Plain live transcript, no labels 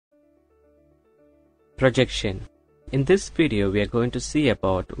Projection. In this video, we are going to see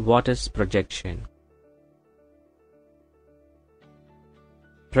about what is projection.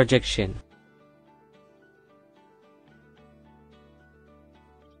 Projection.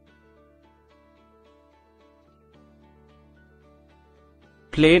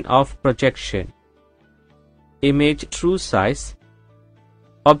 Plane of projection. Image true size.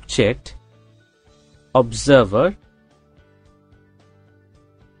 Object. Observer.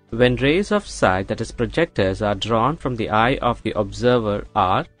 When rays of sight, that is projectors, are drawn from the eye of the observer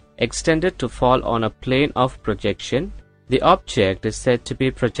are extended to fall on a plane of projection, the object is said to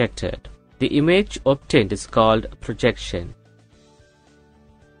be projected. The image obtained is called projection.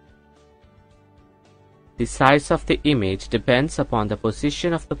 The size of the image depends upon the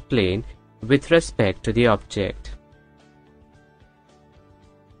position of the plane with respect to the object.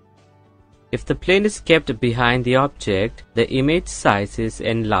 If the plane is kept behind the object, the image size is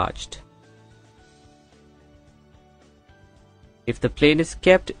enlarged. If the plane is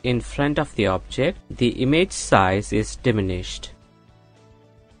kept in front of the object, the image size is diminished.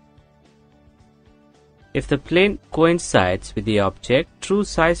 If the plane coincides with the object, true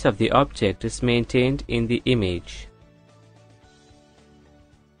size of the object is maintained in the image.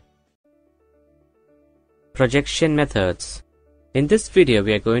 Projection methods. In this video,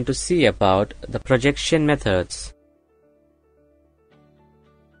 we are going to see about the projection methods.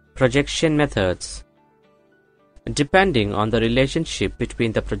 Projection methods. Depending on the relationship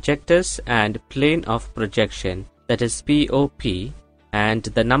between the projectors and plane of projection, that is POP, and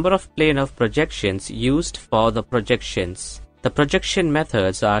the number of plane of projections used for the projections, the projection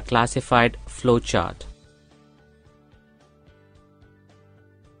methods are classified flowchart.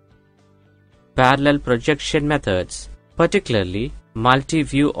 Parallel projection methods, particularly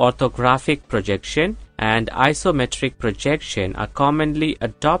multi-view orthographic projection and isometric projection, are commonly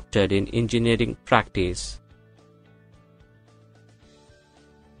adopted in engineering practice.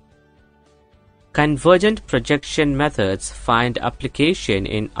 Convergent projection methods find application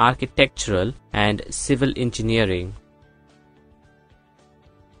in architectural and civil engineering.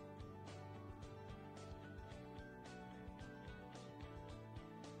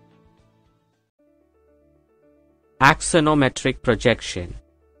 Axonometric projection.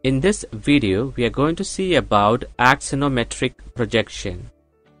 In this video, we are going to see about axonometric projection.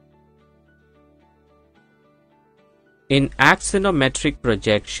 In axonometric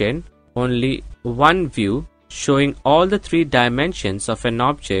projection, only one view showing all the three dimensions of an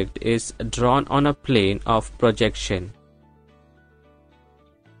object is drawn on a plane of projection.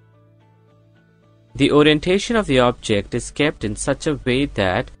 The orientation of the object is kept in such a way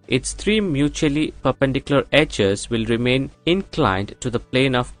that its three mutually perpendicular edges will remain inclined to the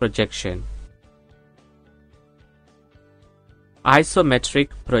plane of projection. Isometric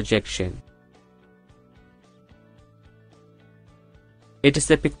projection. It is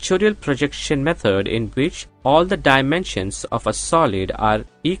a pictorial projection method in which all the dimensions of a solid are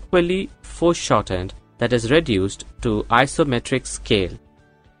equally foreshortened, that is reduced to isometric scale.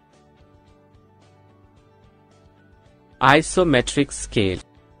 Isometric scale.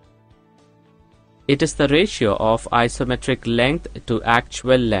 It is the ratio of isometric length to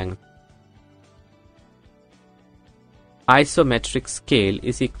actual length. Isometric scale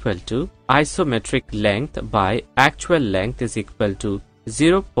is equal to isometric length by actual length is equal to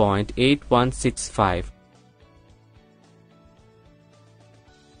 0.8165.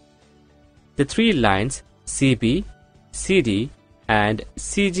 The three lines CB, CD and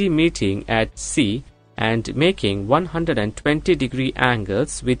CG meeting at C and making 120-degree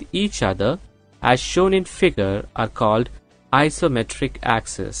angles with each other, as shown in figure, are called isometric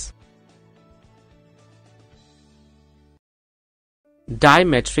axes.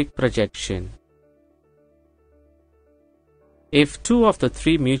 Dimetric projection. If two of the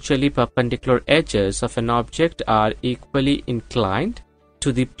three mutually perpendicular edges of an object are equally inclined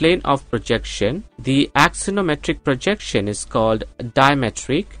to the plane of projection, the axonometric projection is called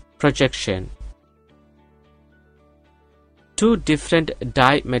dimetric projection. Two different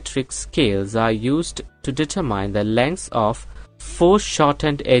dimetric scales are used to determine the lengths of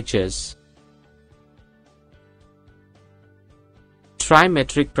foreshortened edges.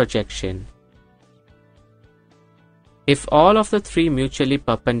 Trimetric projection. If all of the three mutually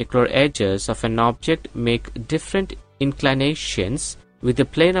perpendicular edges of an object make different inclinations with the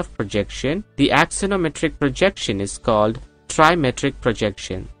plane of projection, the axonometric projection is called trimetric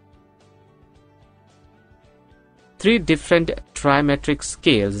projection. Three different trimetric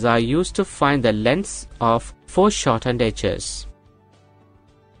scales are used to find the lengths of foreshortened edges.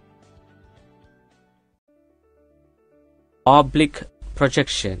 Oblique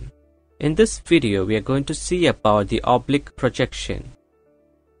projection. In this video, we are going to see about the oblique projection.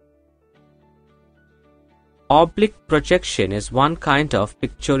 Oblique projection is one kind of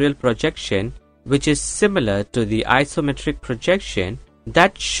pictorial projection which is similar to the isometric projection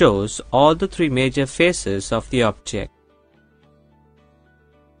that shows all the three major faces of the object.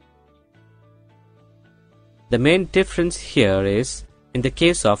 The main difference here is, in the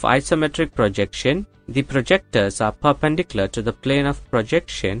case of isometric projection, the projectors are perpendicular to the plane of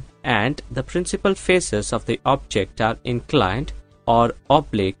projection and the principal faces of the object are inclined or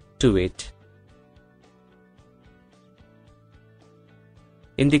oblique to it.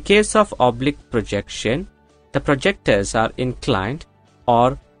 In the case of oblique projection, the projectors are inclined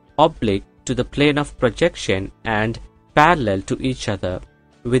or oblique to the plane of projection and parallel to each other,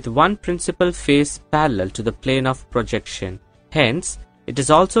 with one principal face parallel to the plane of projection. Hence, it is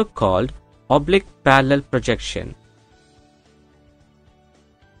also called oblique parallel projection.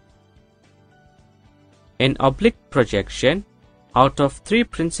 In oblique projection, out of three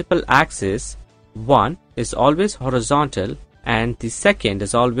principal axes, one is always horizontal and the second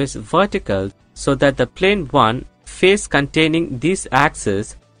is always vertical, so that the plane 1 face containing these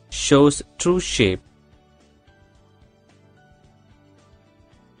axes shows true shape.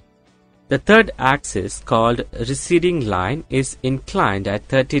 The third axis, called receding line, is inclined at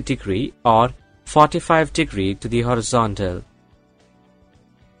 30 degree or 45 degree to the horizontal.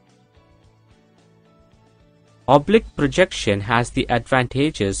 Oblique projection has the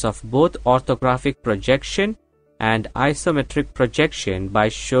advantages of both orthographic projection and isometric projection by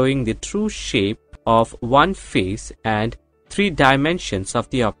showing the true shape of one face and three dimensions of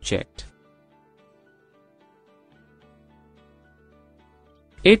the object.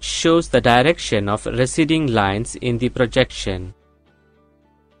 It shows the direction of receding lines in the projection.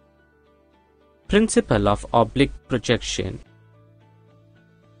 Principle of oblique projection.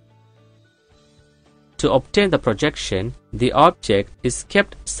 To obtain the projection, the object is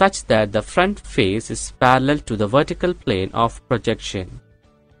kept such that the front face is parallel to the vertical plane of projection.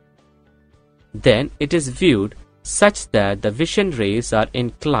 Then it is viewed such that the vision rays are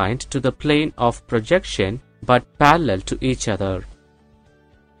inclined to the plane of projection but parallel to each other.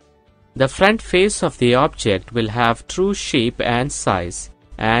 The front face of the object will have true shape and size,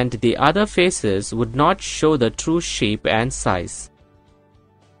 and the other faces would not show the true shape and size.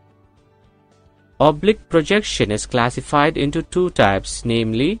 Oblique projection is classified into two types,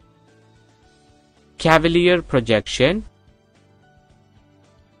 namely cavalier projection,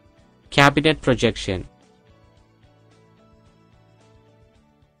 cabinet projection.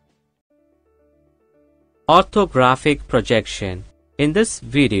 Orthographic projection. In this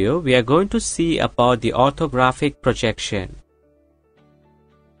video, we are going to see about the orthographic projection.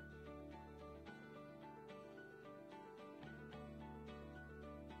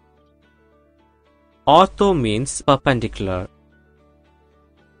 Ortho means perpendicular.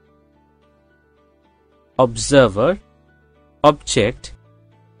 Observer, object,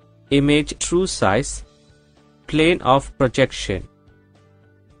 image true size, plane of projection.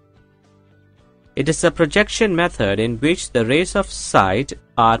 It is a projection method in which the rays of sight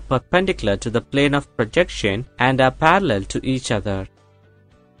are perpendicular to the plane of projection and are parallel to each other.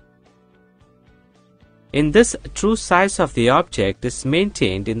 In this, true size of the object is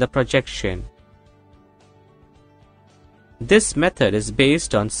maintained in the projection. This method is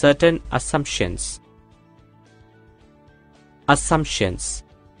based on certain assumptions. Assumptions.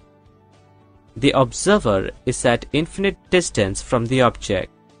 The observer is at infinite distance from the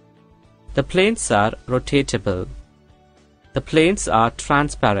object. The planes are rotatable. The planes are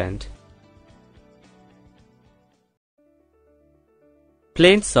transparent.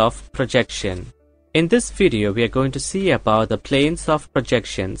 Planes of projection. In this video, we are going to see about the planes of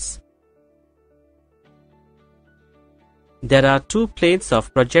projections. There are two planes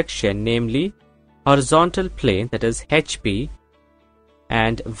of projection, namely horizontal plane, that is HP,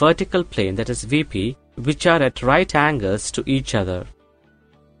 and vertical plane, that is VP, which are at right angles to each other.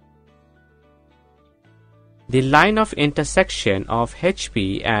 The line of intersection of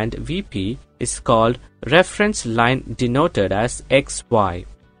HP and VP is called reference line, denoted as XY.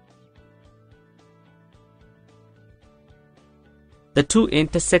 The two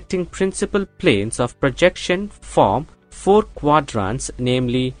intersecting principal planes of projection form four quadrants,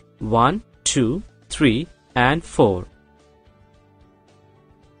 namely 1, 2, 3, and 4.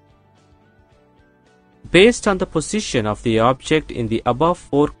 Based on the position of the object in the above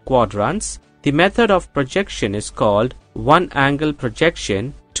four quadrants, the method of projection is called one-angle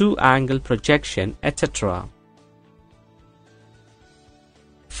projection, two-angle projection, etc.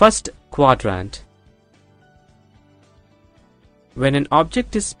 First quadrant. When an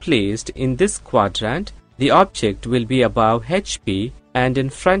object is placed in this quadrant, the object will be above HP and in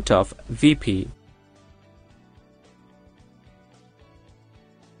front of VP.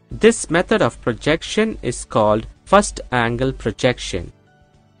 This method of projection is called first angle projection.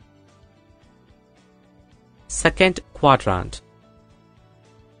 Second quadrant.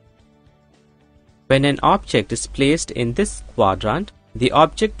 When an object is placed in this quadrant, the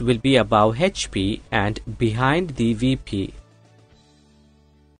object will be above HP and behind the VP.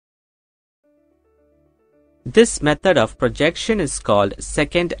 This method of projection is called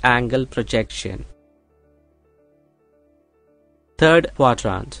second angle projection. Third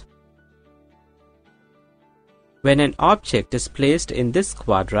quadrant. When an object is placed in this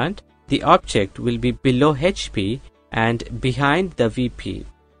quadrant, the object will be below HP and behind the VP.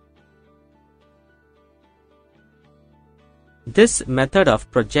 This method of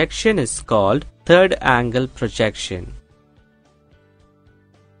projection is called third angle projection.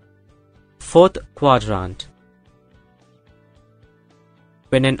 Fourth quadrant.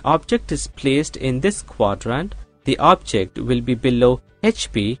 When an object is placed in this quadrant, the object will be below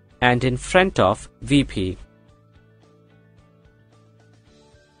HP and in front of VP.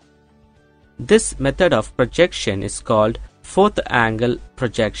 This method of projection is called fourth angle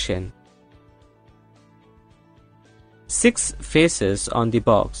projection. 6 faces on the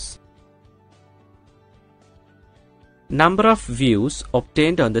box. Number of views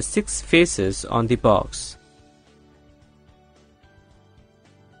obtained on the 6 faces on the box.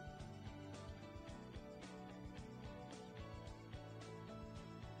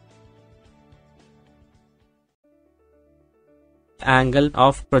 Angle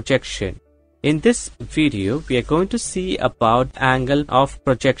of projection. In this video, we are going to see about angle of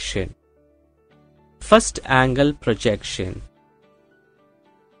projection. First angle projection.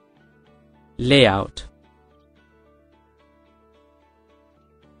 Layout.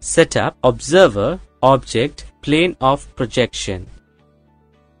 Setup, observer, object, plane of projection.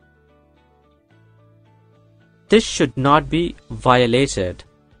 This should not be violated.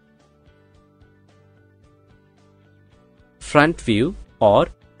 Front view or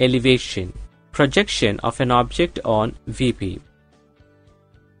elevation, projection of an object on VP.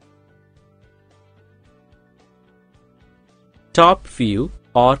 Top view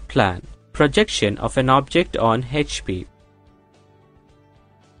or plan, projection of an object on HP.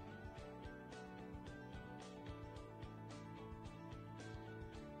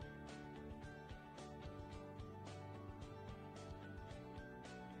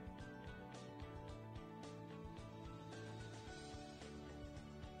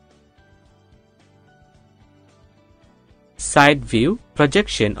 Side view,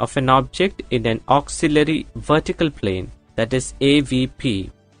 projection of an object in an auxiliary vertical plane, that is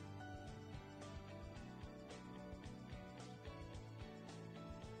AVP.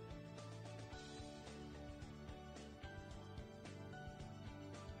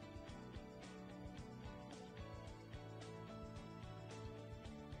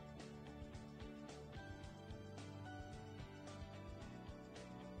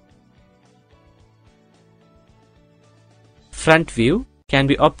 Front view can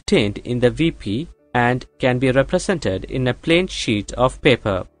be obtained in the VP and can be represented in a plain sheet of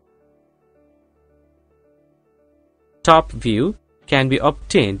paper. Top view can be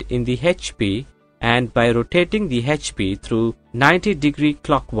obtained in the HP and by rotating the HP through 90-degree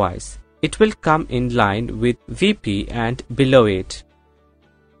clockwise, it will come in line with VP and below it.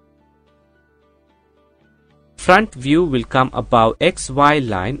 Front view will come above XY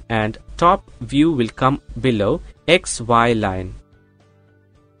line and top view will come below XY line.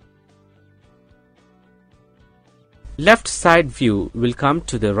 Left side view will come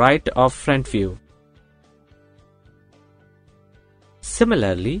to the right of front view.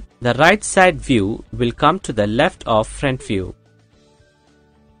 Similarly, the right side view will come to the left of front view.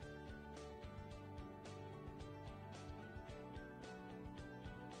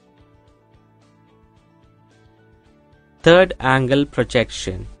 Third angle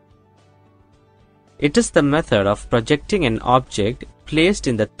projection. It is the method of projecting an object placed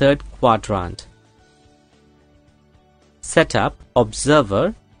in the third quadrant. Setup,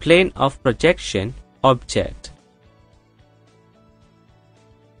 observer, plane of projection, object.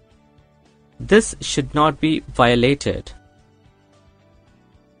 This should not be violated.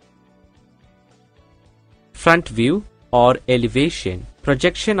 Front view or elevation,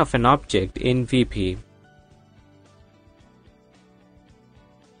 projection of an object in VP.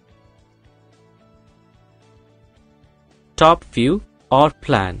 Top view or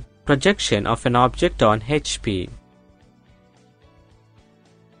plan, projection of an object on HP.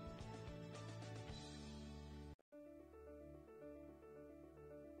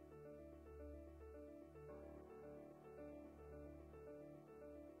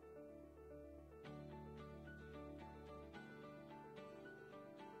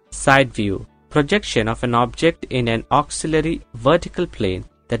 side view, projection of an object in an auxiliary vertical plane,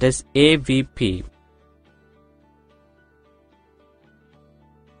 that is AVP.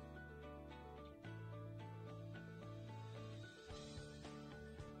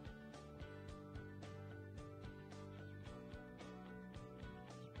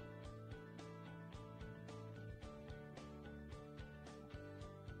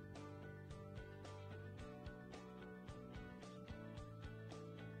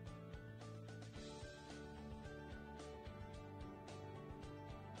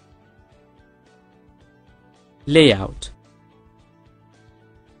 Layout.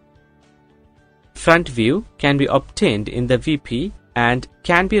 Front view can be obtained in the VP and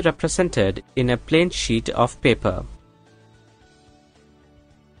can be represented in a plain sheet of paper.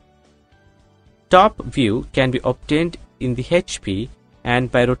 Top view can be obtained in the HP,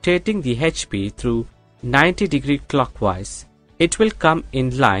 and by rotating the HP through 90-degree clockwise, it will come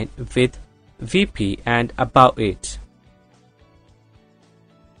in line with VP and above it.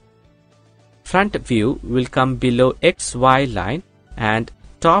 Front view will come below XY line and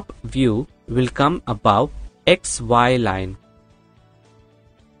top view will come above XY line.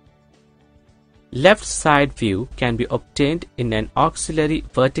 Left side view can be obtained in an auxiliary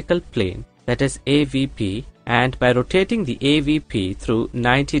vertical plane, that is AVP, and by rotating the AVP through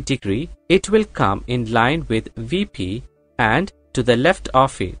 90 degree, it will come in line with VP and to the left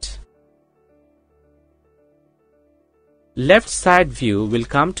of it. Left side view will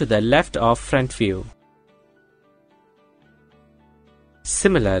come to the left of front view.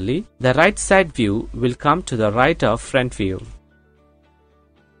 Similarly, the right side view will come to the right of front view.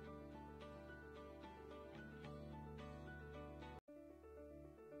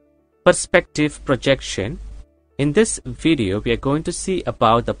 Perspective projection. In this video, we are going to see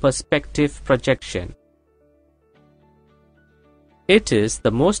about the perspective projection. It is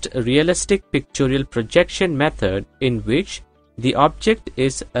the most realistic pictorial projection method in which the object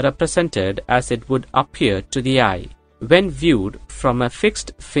is represented as it would appear to the eye when viewed from a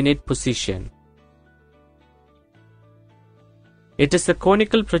fixed finite position. It is a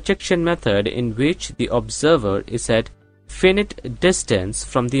conical projection method in which the observer is at finite distance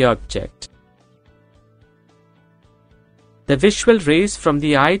from the object. The visual rays from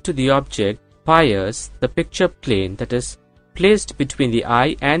the eye to the object pierce the picture plane, that is placed between the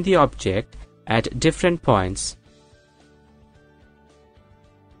eye and the object at different points.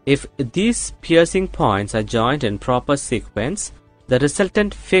 If these piercing points are joined in proper sequence, the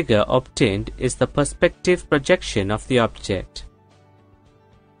resultant figure obtained is the perspective projection of the object.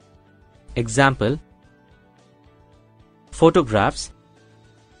 Example: photographs,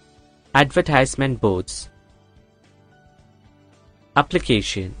 advertisement boards.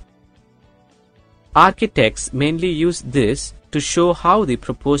 Application: architects mainly use this to show how the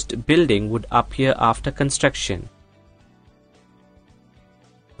proposed building would appear after construction.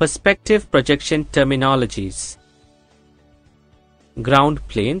 Perspective projection terminologies. Ground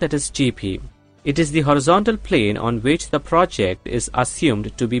plane, that is GP. It is the horizontal plane on which the project is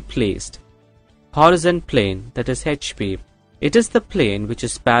assumed to be placed. Horizon plane, that is HP. It is the plane which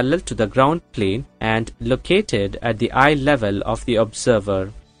is parallel to the ground plane and located at the eye level of the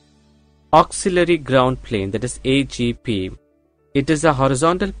observer. Auxiliary ground plane, that is AGP. It is a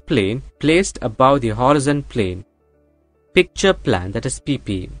horizontal plane placed above the horizon plane. Picture plan, that is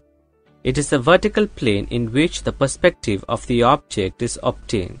PP. It is a vertical plane in which the perspective of the object is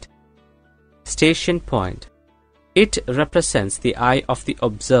obtained. Station point. It represents the eye of the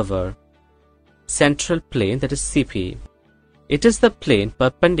observer. Central plane, that is CP. It is the plane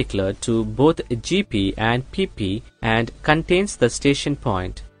perpendicular to both GP and PP and contains the station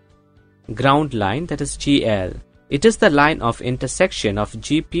point. Ground line, that is GL. It is the line of intersection of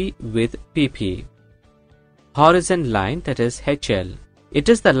GP with PP. Horizon line, that is HL. It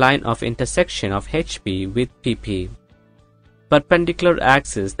is the line of intersection of HP with PP. Perpendicular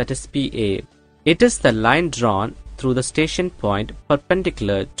axis, that is PA. It is the line drawn through the station point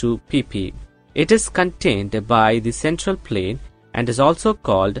perpendicular to PP. It is contained by the central plane and is also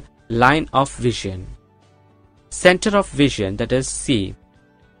called line of vision. Center of vision, that is C.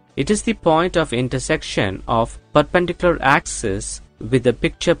 It is the point of intersection of perpendicular axis with the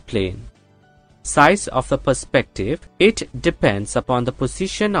picture plane. Size of the perspective. It depends upon the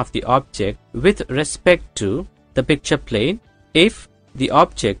position of the object with respect to the picture plane. If the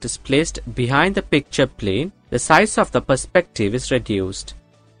object is placed behind the picture plane, the size of the perspective is reduced.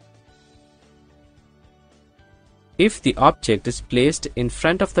 If the object is placed in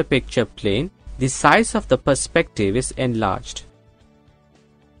front of the picture plane, the size of the perspective is enlarged.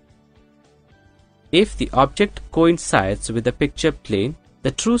 If the object coincides with the picture plane,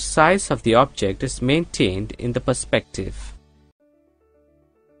 the true size of the object is maintained in the perspective.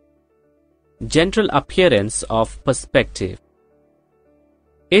 General appearance of perspective.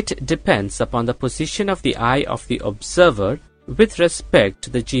 It depends upon the position of the eye of the observer with respect to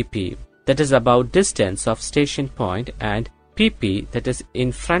the GP, that is about distance of station point, and PP, that is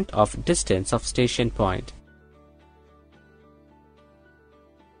in front of distance of station point.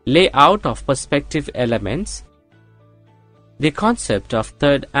 Layout of perspective elements. The concept of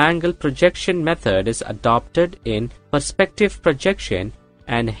third angle projection method is adopted in perspective projection,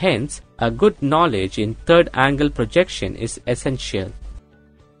 and hence a good knowledge in third angle projection is essential.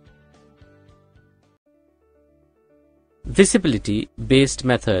 Visibility based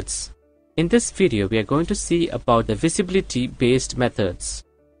methods. In this video we are going to see about the visibility based methods.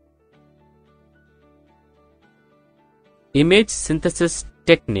 Image synthesis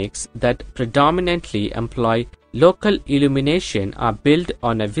techniques that predominantly employ local illumination are built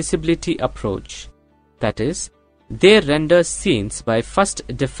on a visibility approach. That is, they render scenes by first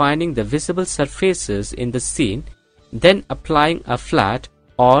defining the visible surfaces in the scene, then applying a flat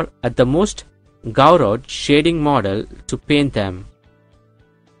or at the most Gouraud shading model to paint them.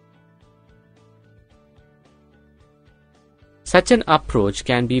 Such an approach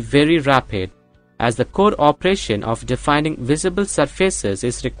can be very rapid, as the core operation of defining visible surfaces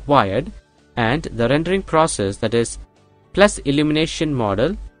is required, and the rendering process, that is plus illumination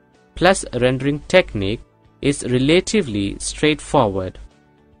model plus rendering technique, is relatively straightforward.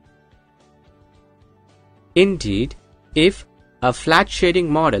 Indeed, if a flat shading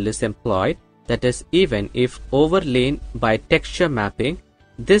model is employed, that is even if overlain by texture mapping,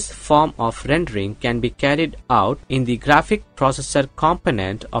 this form of rendering can be carried out in the graphic processor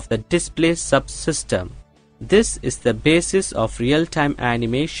component of the display subsystem. This is the basis of real-time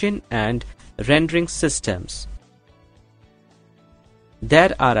animation and rendering systems.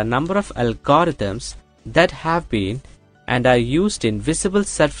 There are a number of algorithms that have been and are used in visible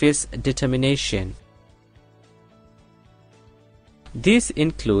surface determination. These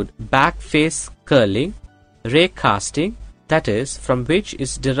include backface curling, ray casting, that is, from which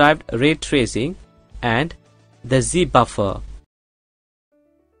is derived ray tracing, and the Z-buffer.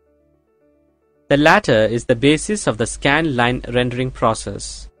 The latter is the basis of the scan line rendering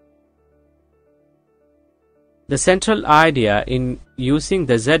process. The central idea in using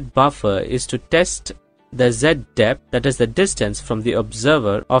the Z-buffer is to test the Z depth, that is the distance from the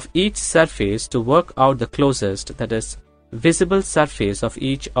observer of each surface, to work out the closest, that is visible surface of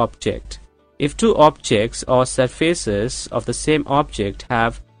each object. If two objects or surfaces of the same object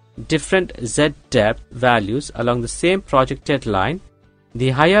have different Z depth values along the same projected line,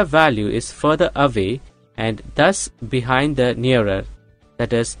 the higher value is further away and thus behind the nearer,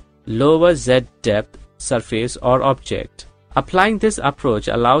 that is lower Z depth surface or object. Applying this approach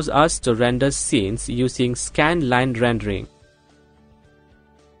allows us to render scenes using scan line rendering.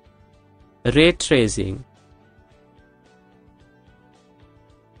 Ray tracing.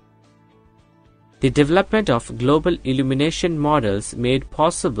 The development of global illumination models made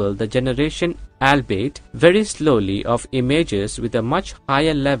possible the generation, albeit very slowly, of images with a much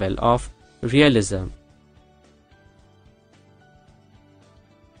higher level of realism.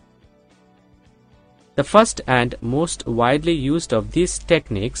 The first and most widely used of these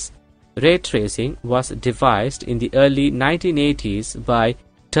techniques, ray tracing, was devised in the early 1980s by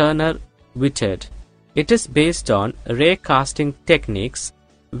Turner Whitted. It is based on ray casting techniques,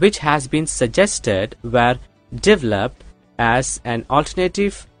 which has been suggested were developed as an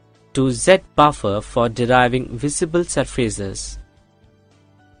alternative to Z-buffer for deriving visible surfaces.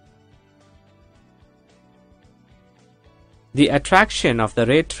 The attraction of the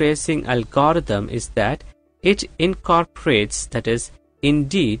ray tracing algorithm is that it incorporates, that is,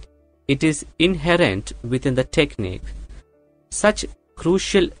 indeed, it is inherent within the technique, such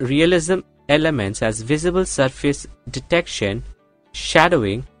crucial realism elements as visible surface detection,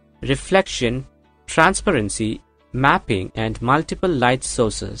 shadowing, reflection, transparency, mapping, and multiple light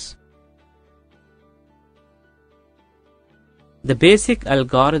sources. The basic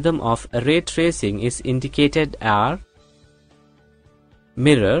algorithm of ray tracing is indicated are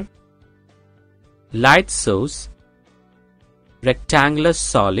mirror, light source, rectangular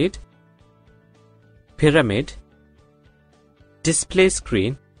solid, pyramid, display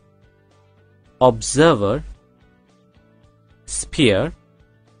screen, observer, sphere.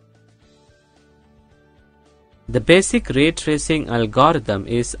 The basic ray tracing algorithm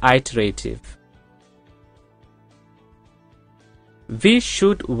is iterative. We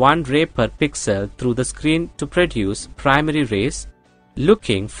shoot one ray per pixel through the screen to produce primary rays,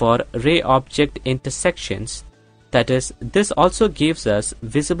 looking for ray object intersections, That is, this also gives us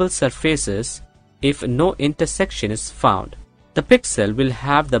visible surfaces if no intersection is found. The pixel will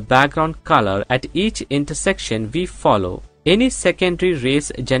have the background color at each intersection we follow. Any secondary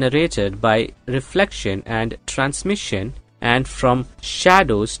rays generated by reflection and transmission, and from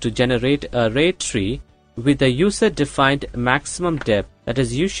shadows to generate a ray tree with a user-defined maximum depth that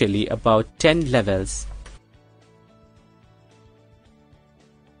is usually about 10 levels.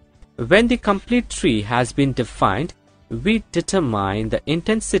 When the complete tree has been defined, we determine the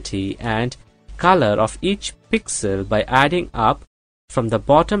intensity and color of each pixel by adding up from the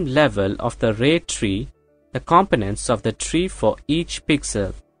bottom level of the ray tree the components of the tree for each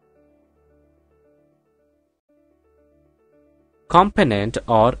pixel. Component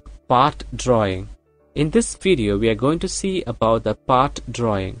or part drawing. In this video, we are going to see about the part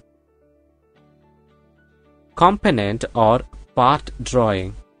drawing. Component or part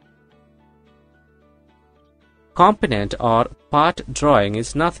drawing. Component or part drawing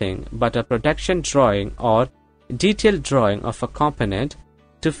is nothing but a production drawing or detailed drawing of a component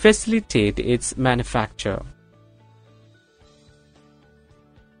to facilitate its manufacture.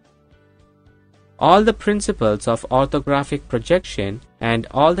 All the principles of orthographic projection and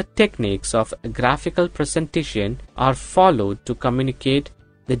all the techniques of graphical presentation are followed to communicate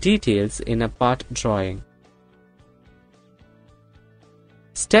the details in a part drawing.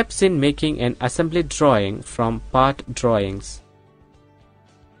 Steps in making an assembly drawing from part drawings.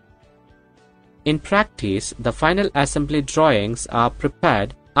 In practice, the final assembly drawings are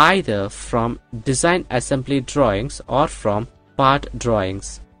prepared either from design assembly drawings or from part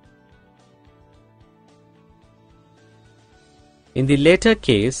drawings. In the latter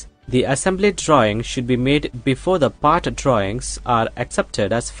case, the assembly drawing should be made before the part drawings are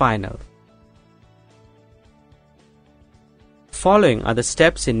accepted as final. Following are the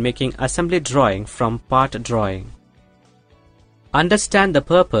steps in making assembly drawing from part drawing. Understand the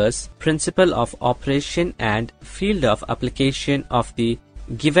purpose, principle of operation and field of application of the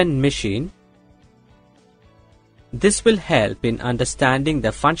given machine. This will help in understanding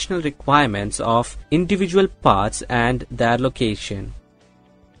the functional requirements of individual parts and their location.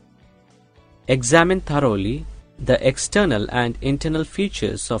 Examine thoroughly the external and internal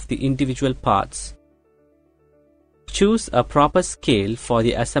features of the individual parts. Choose a proper scale for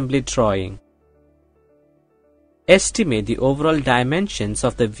the assembly drawing. Estimate the overall dimensions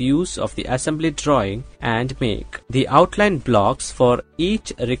of the views of the assembly drawing and make the outline blocks for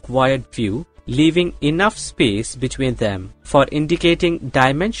each required view, leaving enough space between them for indicating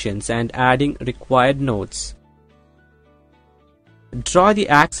dimensions and adding required notes. Draw the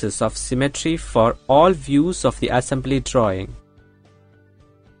axis of symmetry for all views of the assembly drawing.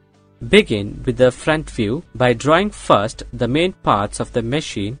 Begin with the front view by drawing first the main parts of the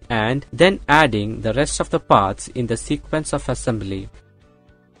machine and then adding the rest of the parts in the sequence of assembly.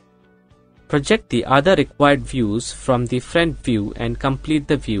 Project the other required views from the front view and complete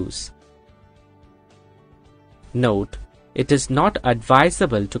the views. Note: it is not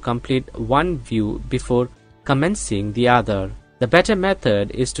advisable to complete one view before commencing the other. The better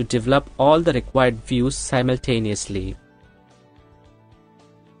method is to develop all the required views simultaneously.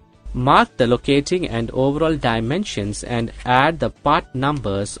 Mark the locating and overall dimensions and add the part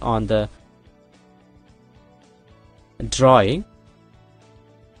numbers on the drawing.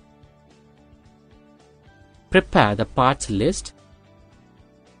 Prepare the parts list.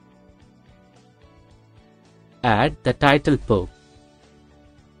 Add the title book.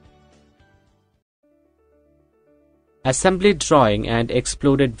 Assembly drawing and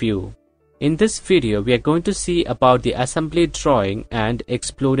exploded view. In this video, we are going to see about the assembly drawing and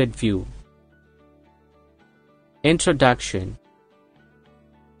exploded view. Introduction.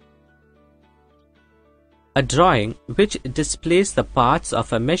 A drawing which displays the parts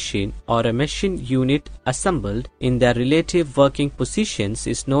of a machine or a machine unit assembled in their relative working positions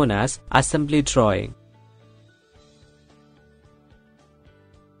is known as assembly drawing.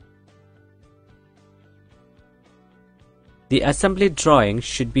 The assembly drawing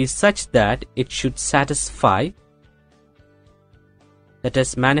should be such that it should satisfy, that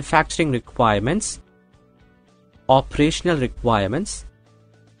is, manufacturing requirements, operational requirements,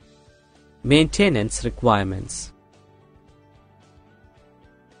 maintenance requirements.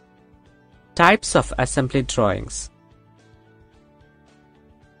 Types of assembly drawings.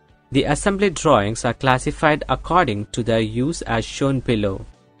 The assembly drawings are classified according to their use as shown below.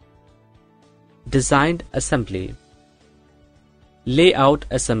 Designed assembly, layout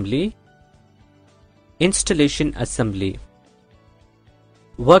assembly, installation assembly,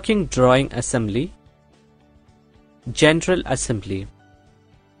 working drawing assembly, general assembly.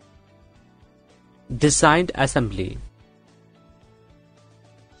 Designed assembly.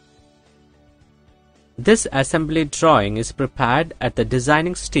 This assembly drawing is prepared at the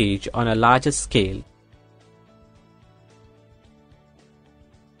designing stage on a larger scale.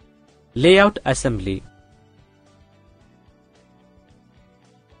 Layout assembly.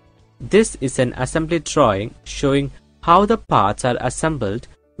 This is an assembly drawing showing how the parts are assembled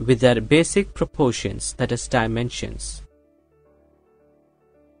with their basic proportions, that is dimensions.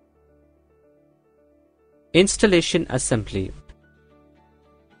 Installation assembly.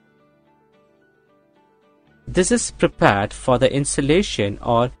 This is prepared for the installation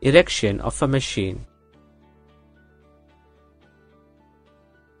or erection of a machine.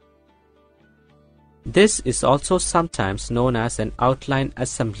 This is also sometimes known as an outline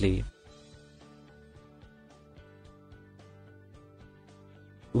assembly.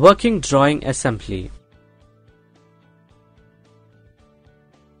 Working drawing assembly.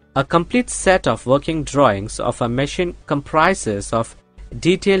 A complete set of working drawings of a machine comprises of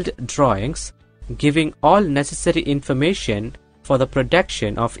detailed drawings giving all necessary information for the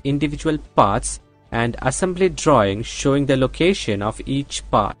production of individual parts and assembly drawings showing the location of each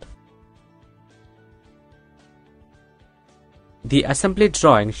part. The assembly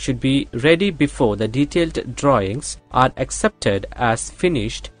drawing should be ready before the detailed drawings are accepted as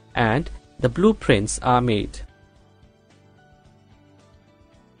finished and the blueprints are made.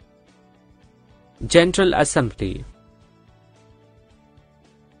 General assembly.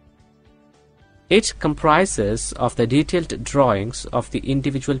 It comprises of the detailed drawings of the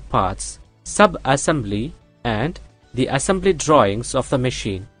individual parts, sub-assembly, and the assembly drawings of the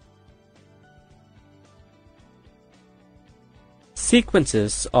machine.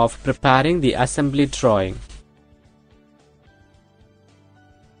 Sequences of preparing the assembly drawing.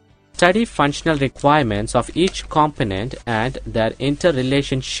 Study functional requirements of each component and their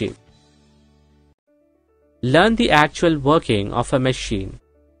interrelationship. Learn the actual working of a machine.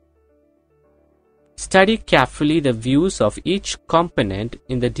 Study carefully the views of each component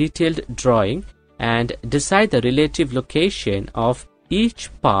in the detailed drawing and decide the relative location of each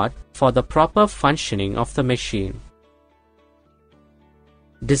part for the proper functioning of the machine.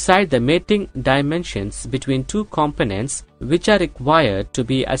 Decide the mating dimensions between two components which are required to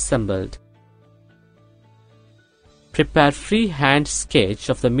be assembled. Prepare freehand sketch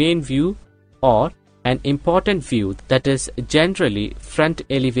of the main view or an important view, that is generally front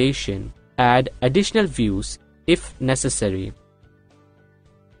elevation. Add additional views if necessary.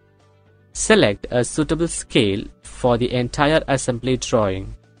 Select a suitable scale for the entire assembly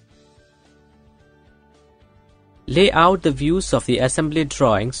drawing. Lay out the views of the assembly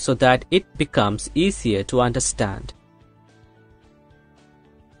drawing so that it becomes easier to understand.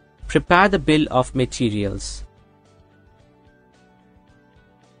 Prepare the bill of materials.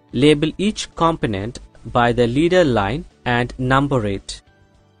 Label each component by the leader line and number it.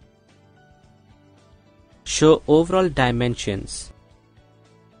 Show overall dimensions.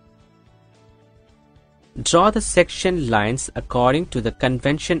 Draw the section lines according to the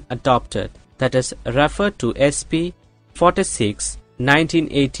convention adopted, that is, refer to SP 46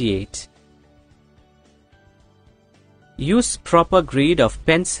 1988. Use proper grade of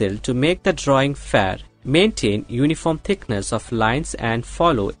pencil to make the drawing fair. Maintain uniform thickness of lines and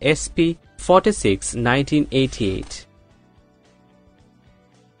follow SP 46 1988.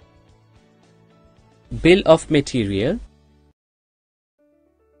 Bill of material.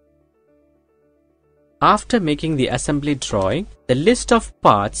 After making the assembly drawing, the list of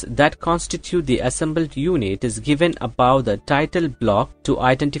parts that constitute the assembled unit is given above the title block to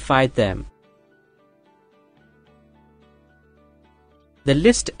identify them. The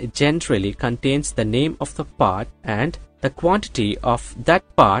list generally contains the name of the part and the quantity of that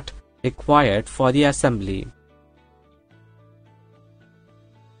part required for the assembly.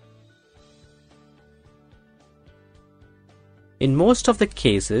 In most of the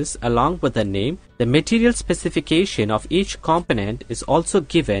cases, along with the name, the material specification of each component is also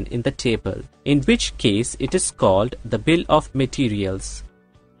given in the table, in which case it is called the bill of materials.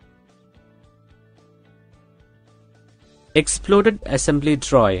 Exploded assembly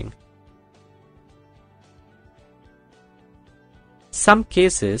drawing. Some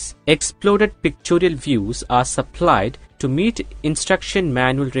cases, exploded pictorial views are supplied to meet instruction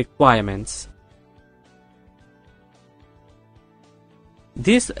manual requirements.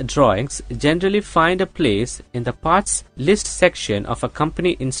 These drawings generally find a place in the parts list section of a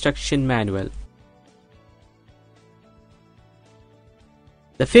company instruction manual.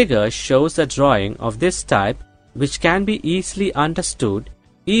 The figure shows a drawing of this type which can be easily understood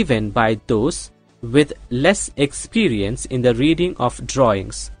even by those with less experience in the reading of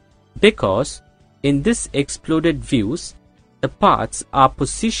drawings, because In this exploded views, the parts are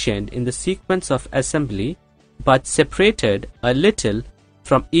positioned in the sequence of assembly but separated a little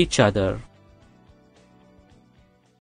from each other.